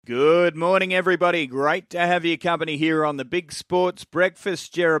Good morning, everybody. Great to have your company here on the Big Sports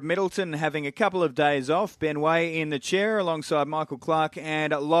Breakfast. Jared Middleton having a couple of days off. Ben Way in the chair alongside Michael Clark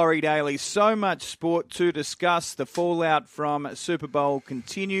and Laurie Daly. So much sport to discuss. The fallout from Super Bowl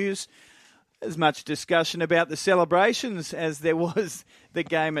continues. As much discussion about the celebrations as there was the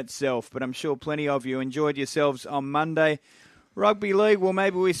game itself. But I'm sure plenty of you enjoyed yourselves on Monday. Rugby League, well,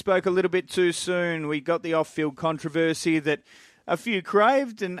 maybe we spoke a little bit too soon. We got the off-field controversy that a few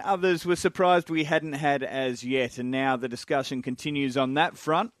craved and others were surprised we hadn't had as yet. And now the discussion continues on that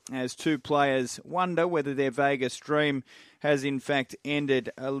front as two players wonder whether their Vegas dream has in fact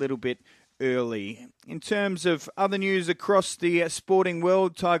ended a little bit early. In terms of other news across the sporting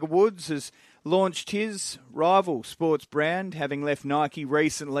world, Tiger Woods has launched his rival sports brand, having left Nike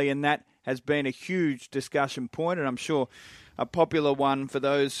recently, and that has been a huge discussion point, and I'm sure a popular one for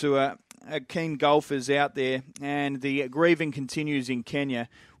those who are keen golfers out there. And the grieving continues in Kenya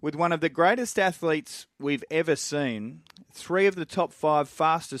with one of the greatest athletes we've ever seen. 3 of the top 5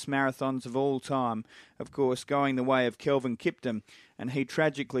 fastest marathons of all time, of course, going the way of Kelvin Kiptum. And he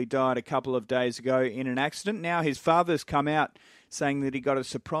tragically died a couple of days ago in an accident. Now his father's come out saying that he got a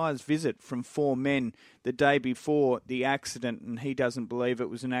surprise visit from 4 men the day before the accident, and he doesn't believe it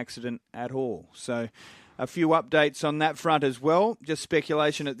was an accident at all. So a few updates on that front as well. Just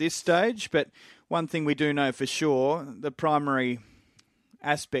speculation at this stage, but one thing we do know for sure, the primary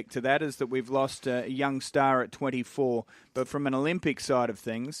aspect to that is that we've lost a young star at 24. But from an Olympic side of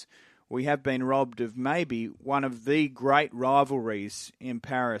things, we have been robbed of maybe one of the great rivalries in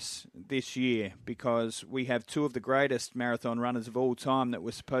Paris this year, because we have 2 of the greatest marathon runners of all time that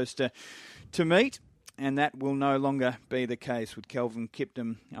were supposed to meet. And that will no longer be the case with Kelvin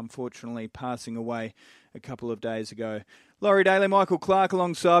Kiptum, unfortunately, passing away a couple of days ago. Laurie Daly, Michael Clark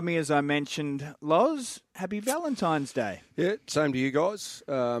alongside me, as I mentioned. Loz, happy Valentine's Day. Yeah, same to you guys.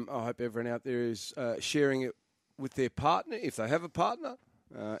 I hope everyone out there is sharing it with their partner, if they have a partner.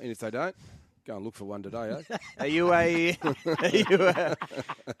 And if they don't, go and look for one today, eh? Are you a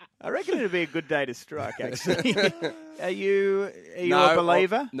I reckon it'd be a good day to strike, actually. Are you a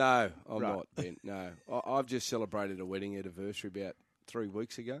believer? No, I'm not, Ben. No. I've just celebrated a wedding anniversary about 3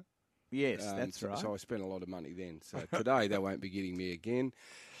 weeks ago. Yes, that's right. So I spent a lot of money then. So today they won't be getting me again.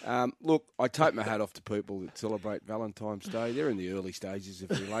 Look, I take my hat off to people that celebrate Valentine's Day. They're in the early stages of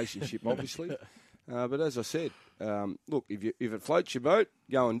the relationship, obviously. But as I said, look, if it floats your boat,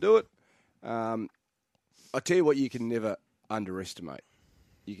 go and do it. I tell you what, you can never underestimate.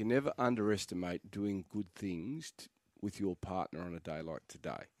 You can never underestimate doing good things with your partner on a day like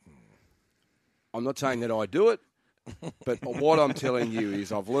today. I'm not saying that I do it, but what I'm telling you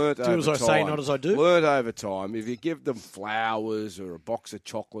is I've learnt over time. Do as I say, not as I do. Learnt over time, if you give them flowers or a box of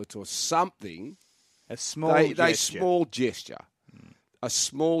chocolates or something, a small gesture. A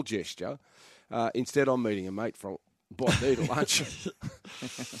small gesture. Instead, I'm meeting a mate for bite to eat at lunch.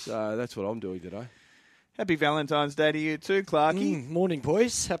 So that's what I'm doing today. Happy Valentine's Day to you too, Clarkie. Morning,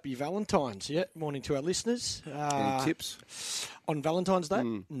 boys. Happy Valentine's. Yeah, morning to our listeners. Any tips? On Valentine's Day?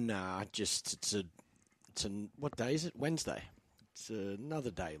 Nah, just it's a what day is it? Wednesday. It's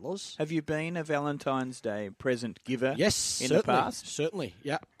another day, Loz. Have you been a Valentine's Day present giver? Yes, in certainly, the past? Certainly.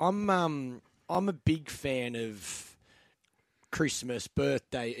 Yeah, I'm a big fan of Christmas,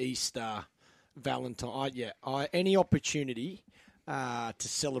 birthday, Easter, Valentine. Any opportunity to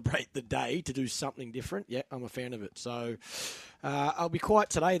celebrate the day, to do something different. Yeah, I'm a fan of it. So I'll be quiet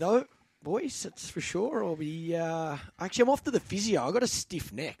today, though, boys. That's for sure. I'll be actually, I'm off to the physio. I've got a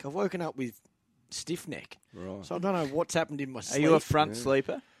stiff neck. I've woken up with stiff neck. Right. So I don't know what's happened in my sleep. Are you a front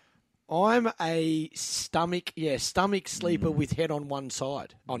sleeper? I'm a stomach sleeper with head on one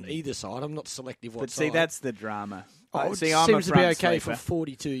side, on either side. I'm not selective what side. But see, that's the drama. It See, I'm seems a to be front okay sleeper. for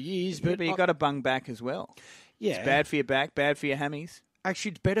 42 years. But you've got a bung back as well. Yeah. It's bad for your back, bad for your hammies.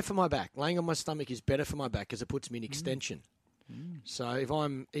 Actually, it's better for my back. Laying on my stomach is better for my back because it puts me in extension. So if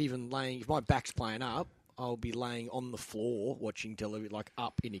I'm even laying, if my back's playing up, I'll be laying on the floor watching television, like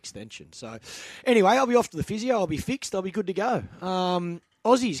up in extension. So anyway, I'll be off to the physio. I'll be fixed. I'll be good to go.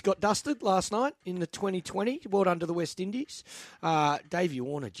 Aussies got dusted last night in the 2020. Well done to the West Indies. Davey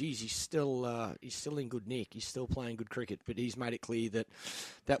Warner, geez, he's still in good nick. He's still playing good cricket, but he's made it clear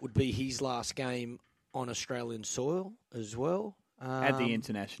that would be his last game on Australian soil as well. At the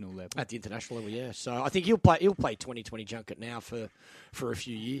international level. At the international level, yeah. So I think he'll play 2020 junket now for a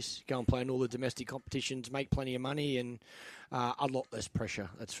few years. Go and play in all the domestic competitions, make plenty of money, and a lot less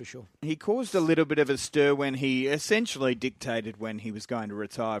pressure, that's for sure. He caused a little bit of a stir when he essentially dictated when he was going to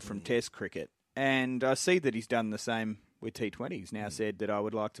retire from Test cricket. And I see that he's done the same with T20s. Now said that I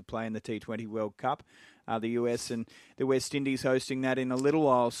would like to play in the T20 World Cup, the US and the West Indies hosting that in a little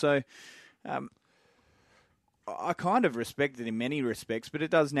while. So I kind of respect it in many respects, but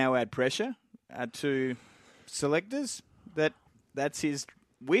it does now add pressure to selectors that's his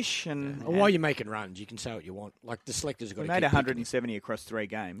wish. And while you're making runs, you can say what you want. Like the selectors have got he to made keep 170 across 3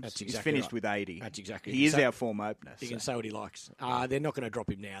 games. That's He's exactly finished right. with 80. That's exactly. He is our form opener. He can say what he likes. They're not going to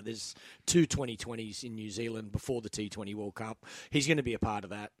drop him now. There's 2 2020s in New Zealand before the T20 World Cup. He's going to be a part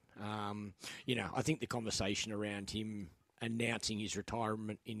of that. I think the conversation around him announcing his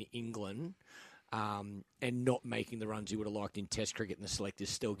retirement in England and not making the runs he would have liked in Test cricket, and the selectors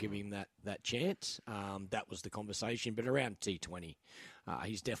still giving him that chance. That was the conversation. But around T20,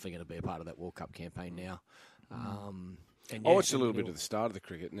 he's definitely going to be a part of that World Cup campaign now. I watched a little bit of the start of the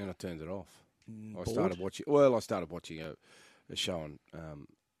cricket, and then I turned it off. I started watching a show on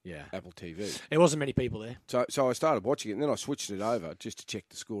Apple TV. There wasn't many people there. So I started watching it, and then I switched it over just to check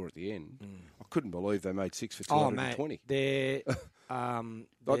the score at the end. I couldn't believe they made 6 for 220. They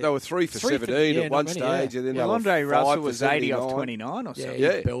were 3 for 17 at one stage, and then they were Andre 5 Russell for was 80 off 79. 29 or something.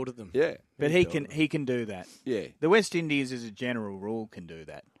 Yeah, he belted them. Yeah, But he can do that. Yeah. The West Indies, as a general rule, can do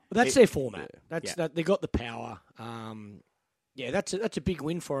that. Well, that's their format. Yeah. They got the power. That's a big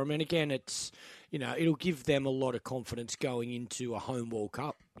win for them. And again, it's it'll give them a lot of confidence going into a home World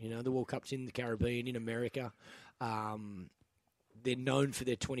Cup. The World Cup's in the Caribbean, in America. They're known for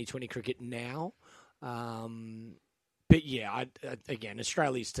their 2020 cricket now. But yeah, again,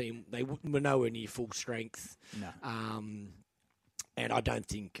 Australia's team, they were nowhere near full strength. No. And I don't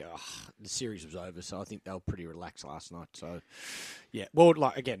think the series was over, so I think they were pretty relaxed last night. So, yeah, well,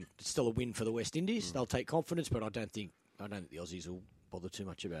 again, it's still a win for the West Indies. They'll take confidence, but I don't think the Aussies will bother too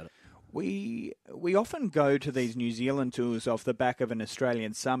much about it. We often go to these New Zealand tours off the back of an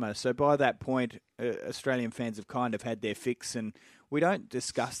Australian summer. So by that point, Australian fans have kind of had their fix, and we don't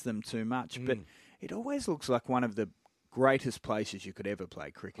discuss them too much. But it always looks like one of the greatest places you could ever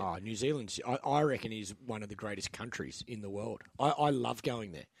play cricket. Oh, New Zealand, I reckon, is one of the greatest countries in the world. I love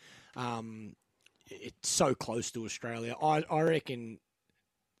going there. It's so close to Australia. I reckon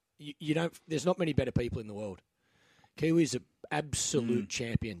there's not many better people in the world. Kiwis are absolute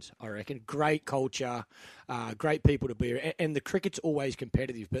champions, I reckon. Great culture, great people to be around. And the cricket's always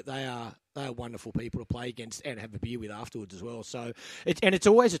competitive, but they are wonderful people to play against and have a beer with afterwards as well. So it's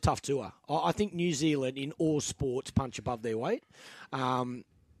always a tough tour. I think New Zealand in all sports punch above their weight.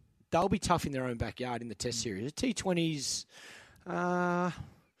 They'll be tough in their own backyard in the Test series. The T20s,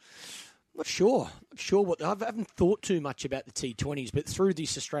 not sure what I haven't thought too much about the T20s, but through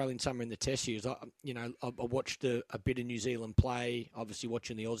this Australian summer in the Test series, I watched a bit of New Zealand play. Obviously,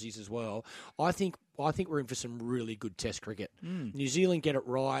 watching the Aussies as well. I think we're in for some really good Test cricket. New Zealand get it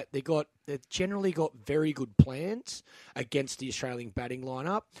right. They've generally got very good plans against the Australian batting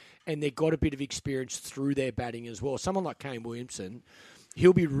lineup, and they've got a bit of experience through their batting as well. Someone like Kane Williamson,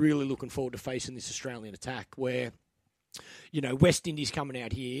 he'll be really looking forward to facing this Australian attack where, West Indies coming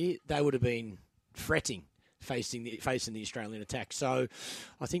out here, they would have been fretting facing the Australian attack. So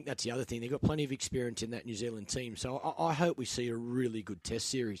I think that's the other thing. They've got plenty of experience in that New Zealand team. So I hope we see a really good Test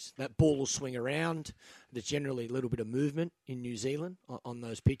series. That ball will swing around. There's generally a little bit of movement in New Zealand on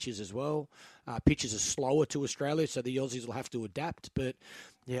those pitches as well. Pitches are slower to Australia, so the Aussies will have to adapt. But,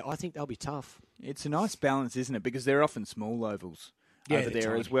 yeah, I think they'll be tough. It's a nice balance, isn't it? Because they're often small ovals. Over there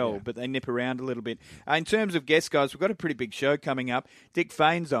tiny, as well, but they nip around a little bit. In terms of guests, guys, we've got a pretty big show coming up. Dick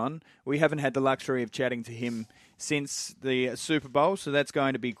Fane's on. We haven't had the luxury of chatting to him since the Super Bowl, so that's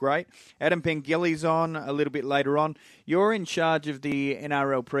going to be great. Adam Pengilly's on a little bit later on. You're in charge of the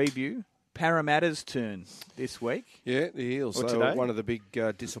NRL preview. Parramatta's turn this week. Yeah, the Eels. Or They today. were one of the big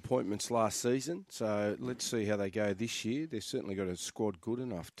disappointments last season, so let's see how they go this year. They've certainly got a squad good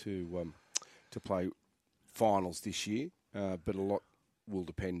enough to play finals this year, but a lot will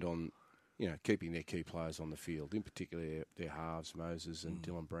depend on, keeping their key players on the field, in particular their halves, Moses and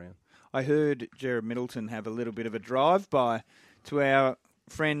Dylan Brown. I heard Jared Middleton have a little bit of a drive-by to our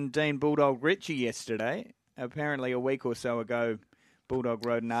friend Dean Bulldog Ritchie yesterday. Apparently a week or so ago, Bulldog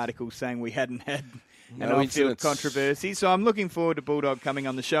wrote an article saying we hadn't had an off-field incidents. controversy. So I'm looking forward to Bulldog coming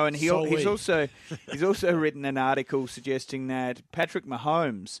on the show. And he's also written an article suggesting that Patrick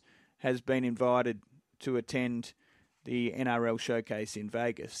Mahomes has been invited to attend the NRL showcase in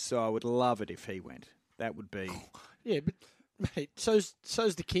Vegas, so I would love it if he went. That would be... Yeah, but, mate, so's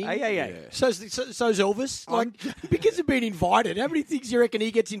the King. Yeah. So's Elvis. Because of being invited, how many things do you reckon he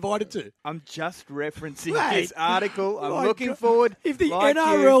gets invited to? I'm just referencing Mate, his article. I'm my looking God. forward. If the like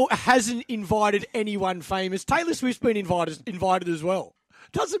NRL hasn't invited anyone famous, Taylor Swift's been invited as well.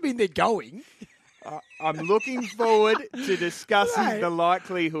 Doesn't mean they're going. I'm looking forward to discussing the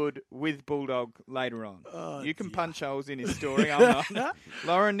likelihood with Bulldog later on. You can punch holes in his story. I'm not.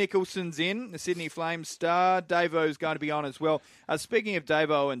 Lauren Nicholson's in, the Sydney Flames star. Davo's going to be on as well. Speaking of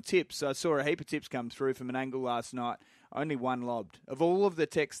Davo and tips, I saw a heap of tips come through from an angle last night. Only one lobbed. Of all of the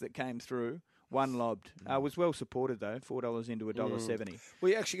texts that came through, one lobbed. Was well supported, though. $4 into $1.70.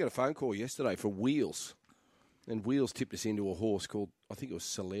 We actually got a phone call yesterday for Wheels. And Wheels tipped us into a horse called, I think it was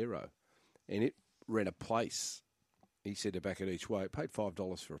Solero. And it ran a place. He said to back it each way. It paid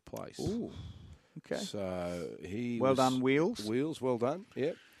 $5 for a place. Ooh, okay. So well done, Wheels. Wheels, well done.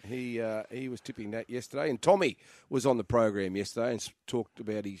 Yep. He was tipping that yesterday. And Tommy was on the program yesterday and talked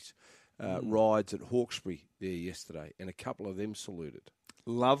about his rides at Hawkesbury there yesterday. And a couple of them saluted.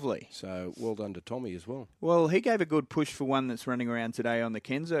 Lovely. So well done to Tommy as well. Well, he gave a good push for one that's running around today on the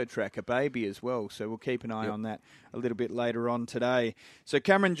Kenzo track, a baby as well. So we'll keep an eye on that a little bit later on today. So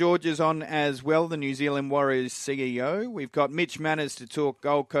Cameron George is on as well, the New Zealand Warriors CEO. We've got Mitch Manners to talk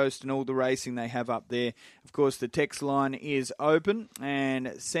Gold Coast and all the racing they have up there. Of course, the text line is open,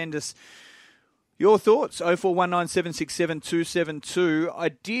 and send us your thoughts,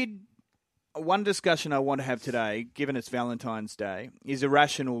 0419767272. One discussion I want to have today, given it's Valentine's Day, is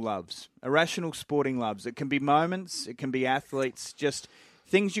irrational loves, irrational sporting loves. It can be moments, it can be athletes, just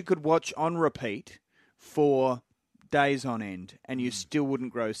things you could watch on repeat for days on end, and you still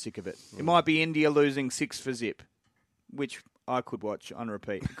wouldn't grow sick of it. It might be India losing 6 for zip, which I could watch on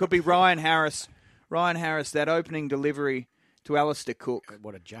repeat. It could be Ryan Harris, that opening delivery to Alistair Cook.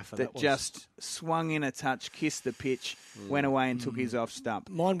 What a jaffa that was. Just swung in a touch, kissed the pitch, went away and took his off stump.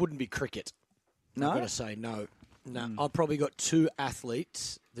 Mine wouldn't be cricket. No? I've got to say no. I've probably got 2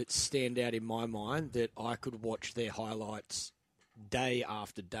 athletes that stand out in my mind that I could watch their highlights day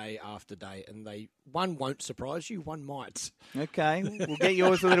after day after day, and one won't surprise you, one might. Okay, we'll get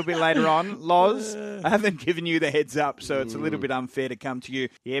yours a little bit later on. Loz, I haven't given you the heads up, so it's a little bit unfair to come to you.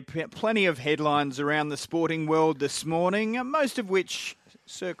 Yeah, plenty of headlines around the sporting world this morning, most of which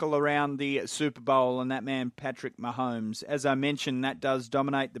circle around the Super Bowl and that man Patrick Mahomes. As I mentioned, that does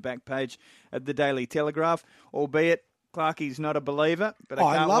dominate the back page of the Daily Telegraph, albeit Clarkie's not a believer, but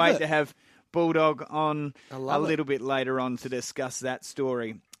I can't wait to have Bulldog on a little bit later on to discuss that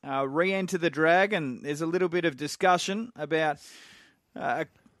story. Re-enter the Dragon. There's a little bit of discussion about a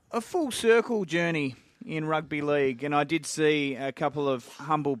full circle journey in rugby league, and I did see a couple of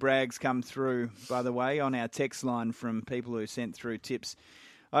humble brags come through, by the way, on our text line from people who sent through tips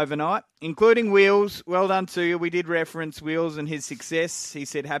overnight, including Wheels. Well done to you. We did reference Wheels and his success. He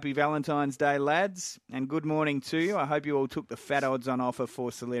said, "Happy Valentine's Day, lads, and good morning to you. I hope you all took the fat odds on offer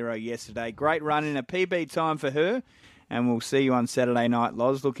for Solero yesterday. Great run in a PB time for her, and we'll see you on Saturday night,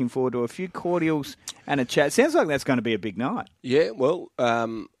 Loz. Looking forward to a few cordials and a chat." Sounds like that's going to be a big night. Yeah, well,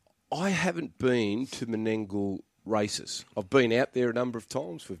 I haven't been to Menangle races. I've been out there a number of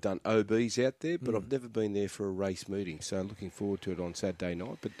times. We've done OBs out there, but I've never been there for a race meeting. So looking forward to it on Saturday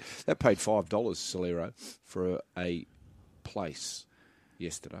night. But that paid $5, Solero, for a place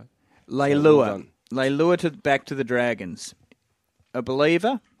yesterday. Leilua. Leilua back to the Dragons. A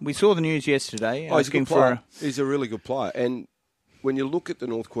believer? We saw the news yesterday. He's a good player. He's a really good player. And when you look at the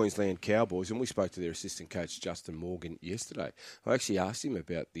North Queensland Cowboys, and we spoke to their assistant coach, Justin Morgan, yesterday, I actually asked him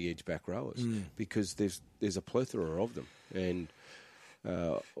about the edge back rowers because there's a plethora of them. And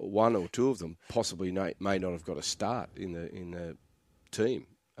one or two of them possibly may not have got a start in the team,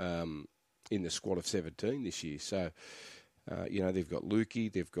 in the squad of 17 this year. So, they've got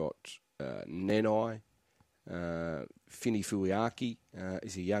Lukey, they've got Nenai, Fini Fuiaki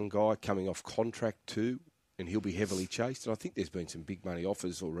is a young guy coming off contract too, and he'll be heavily chased. And I think there's been some big money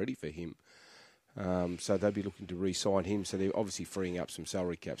offers already for him. So they'll be looking to re-sign him. So they're obviously freeing up some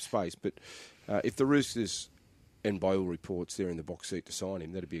salary cap space. But if the Roosters, and by all reports, they're in the box seat to sign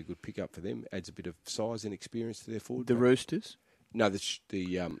him, that'd be a good pickup for them. Adds a bit of size and experience to their forward. The Roosters? No, the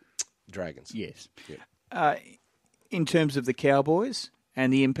Dragons. Yes. Yeah. In terms of the Cowboys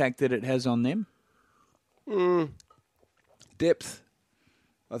and the impact that it has on them? Depth.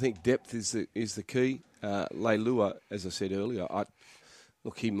 I think depth is the key. Leilua, as I said earlier,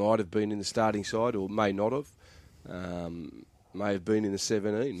 he might have been in the starting side or may not have. May have been in the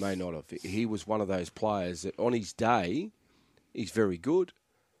 17, may not have. He was one of those players that on his day, he's very good,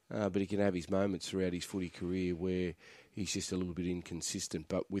 but he can have his moments throughout his footy career where he's just a little bit inconsistent.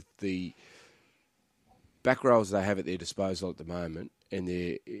 But with the back rows they have at their disposal at the moment, and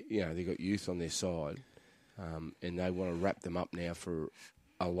they've got youth on their side, and they want to wrap them up now for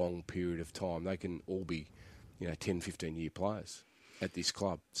a long period of time. They can all be, 10, 15-year players at this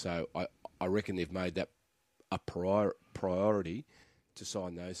club. So I reckon they've made that a priority to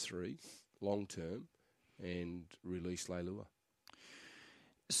sign those three long term and release Leilua.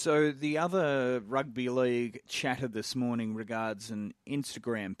 So the other rugby league chatter this morning regards an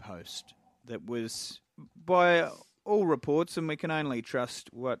Instagram post that was, by all reports, and we can only trust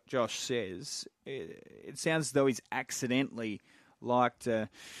what Josh says, it sounds as though he's accidentally liked a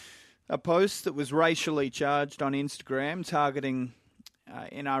post that was racially charged on Instagram targeting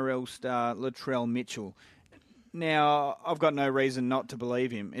NRL star Latrell Mitchell. Now, I've got no reason not to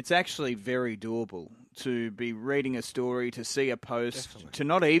believe him. It's actually very doable to be reading a story, to see a post, Definitely. to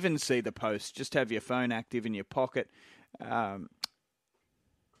not even see the post, just have your phone active in your pocket.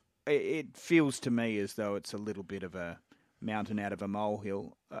 It feels to me as though it's a little bit of a mountain out of a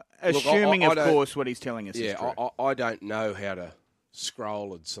molehill, assuming, I of course, what he's telling us is true. I don't know how to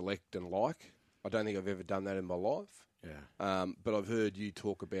scroll and select and like. I don't think I've ever done that in my life. Yeah. But I've heard you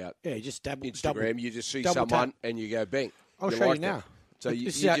talk about You just Instagram. You just see double someone tap. and you go, bang. I'll show you like now. that. So you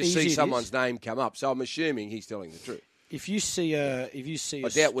This is how just see easy it someone's is. name come up. So I'm assuming he's telling the truth. If you see a I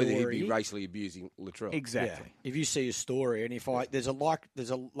doubt whether he'd be story- racially abusing Latrell. Exactly. Yeah. If you see a story and if there's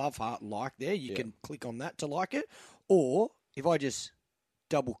a love heart like there, you can click on that to like it. Or if I just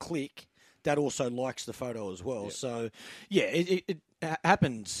double click, that also likes the photo as well. Yep. So yeah, it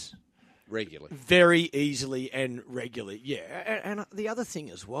happens Regularly. very easily and regularly. Yeah, and the other thing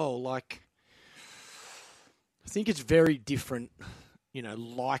as well, like I think it's very different.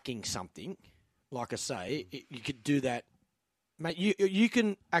 Liking something. Like I say, you could do that. Mate, you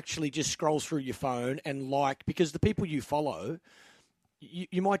can actually just scroll through your phone and like, because the people you follow,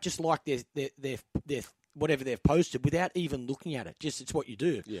 you might just like their whatever they've posted without even looking at it. Just it's what you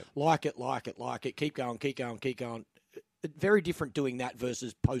do. Yeah. Like it. Keep going. Very different doing that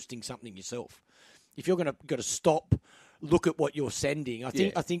versus posting something yourself. If you're got to stop, look at what you're sending. I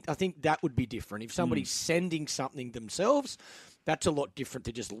think that would be different. If somebody's sending something themselves, that's a lot different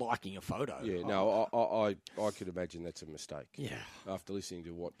to just liking a photo. Yeah, no, I could imagine that's a mistake. Yeah. After listening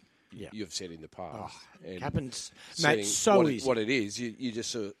to what you've said in the past. It and happens, seeing mate, so easy. What it is, you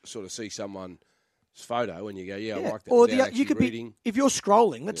just sort of see someone's photo and you go, I like that. Or without you could reading. be, if you're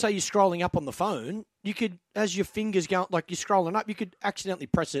scrolling, let's say you're scrolling up on the phone, you could, as your fingers go, like you're scrolling up, you could accidentally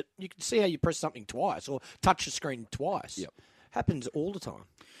press it. You can see how you press something twice or touch the screen twice. Yep. Happens all the time.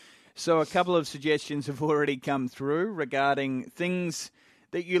 So a couple of suggestions have already come through regarding things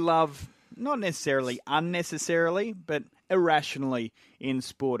that you love, not necessarily unnecessarily, but irrationally in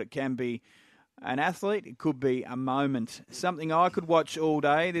sport. It can be an athlete, it could be a moment. Something I could watch all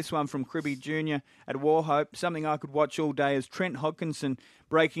day, this one from Cribby Jr. at Warhope, something I could watch all day is Trent Hodkinson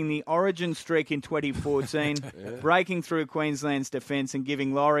breaking the origin streak in 2014, breaking through Queensland's defence and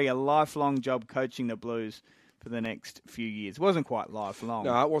giving Laurie a lifelong job coaching the Blues for the next few years. It wasn't quite lifelong.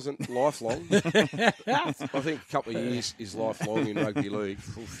 No, it wasn't lifelong. I think a couple of years is lifelong in rugby league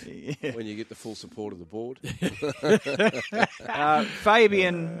when you get the full support of the board.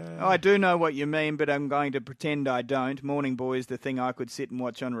 Fabian, I do know what you mean, but I'm going to pretend I don't. Morning Boys, the thing I could sit and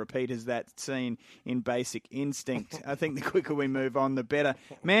watch on repeat is that scene in Basic Instinct. I think the quicker we move on, the better.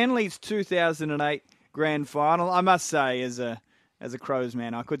 Manly's 2008 grand final, I must say, as a Crows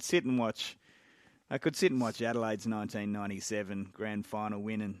man, I could sit and watch Adelaide's 1997 grand final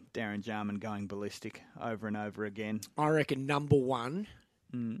win and Darren Jarman going ballistic over and over again. I reckon number one,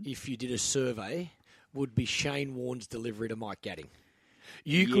 if you did a survey, would be Shane Warne's delivery to Mike Gadding.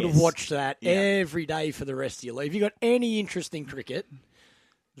 You could have watched that every day for the rest of your life. If you got any interest in cricket,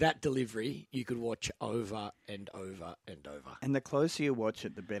 that delivery you could watch over and over and over. And the closer you watch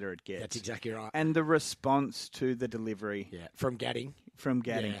it, the better it gets. That's exactly right. And the response to the delivery from Gadding.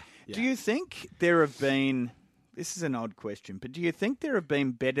 Yeah. Do you think there have been, this is an odd question, but do you think there have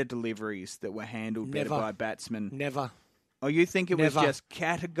been better deliveries that were handled better by batsmen? Never. Or you think it was just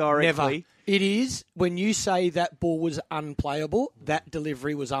categorically? Never. It is, when you say that ball was unplayable, that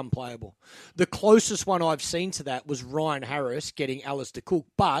delivery was unplayable. The closest one I've seen to that was Ryan Harris getting Alistair Cook,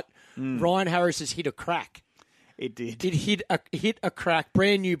 but Ryan Harris has hit a crack. It did. It hit a crack,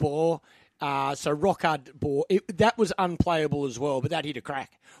 brand new ball. So rock hard ball. That was unplayable as well, but that hit a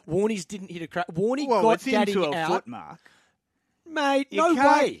crack. Warnie's didn't hit a crack. Warnie got it's Gadding into a out. foot mark. Mate,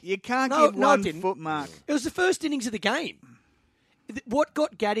 You can't give one foot mark. It was the first innings of the game. What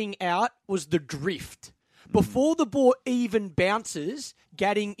got Gadding out was the drift. Before the ball even bounces,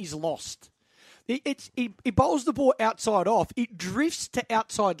 Gadding is lost. He bowls the ball outside off. It drifts to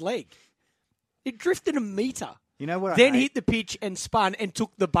outside leg. It drifted a metre. You know what? Then hit the pitch and spun and took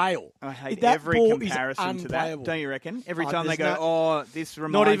the bail. I hate that every ball comparison is to that. unplayable. Don't you reckon? Every time they there's go, this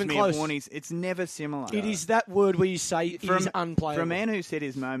reminds even me close. of Warnies. It's never similar. It is that word where you say it is unplayable. For a man who said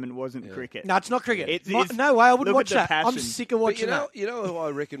his moment wasn't cricket. No, it's not cricket. It's no way, I wouldn't look watch at the that. I'm passion. sick of watching that. You know who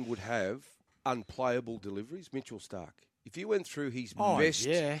I reckon would have unplayable deliveries? Mitchell Starc. If you went through his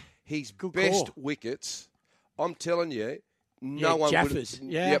best wickets, I'm telling you, no one Jaffers.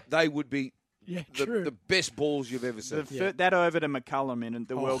 would. Yeah. Yep, they would be true. the best balls you've ever seen. That over to McCullum in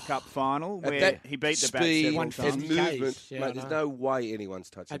the World Cup final where he beat the bat speed several and times. movement, Yeah, mate, there's no way anyone's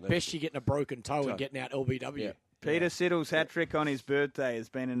touching that. At best, you're getting a broken toe and getting out LBW. Yeah. Peter Siddle's hat-trick on his birthday has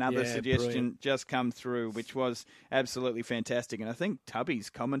been another suggestion brilliant. just come through, which was absolutely fantastic. And I think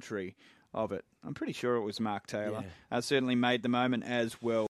Tubby's commentary of it, I'm pretty sure it was Mark Taylor, certainly made the moment as well.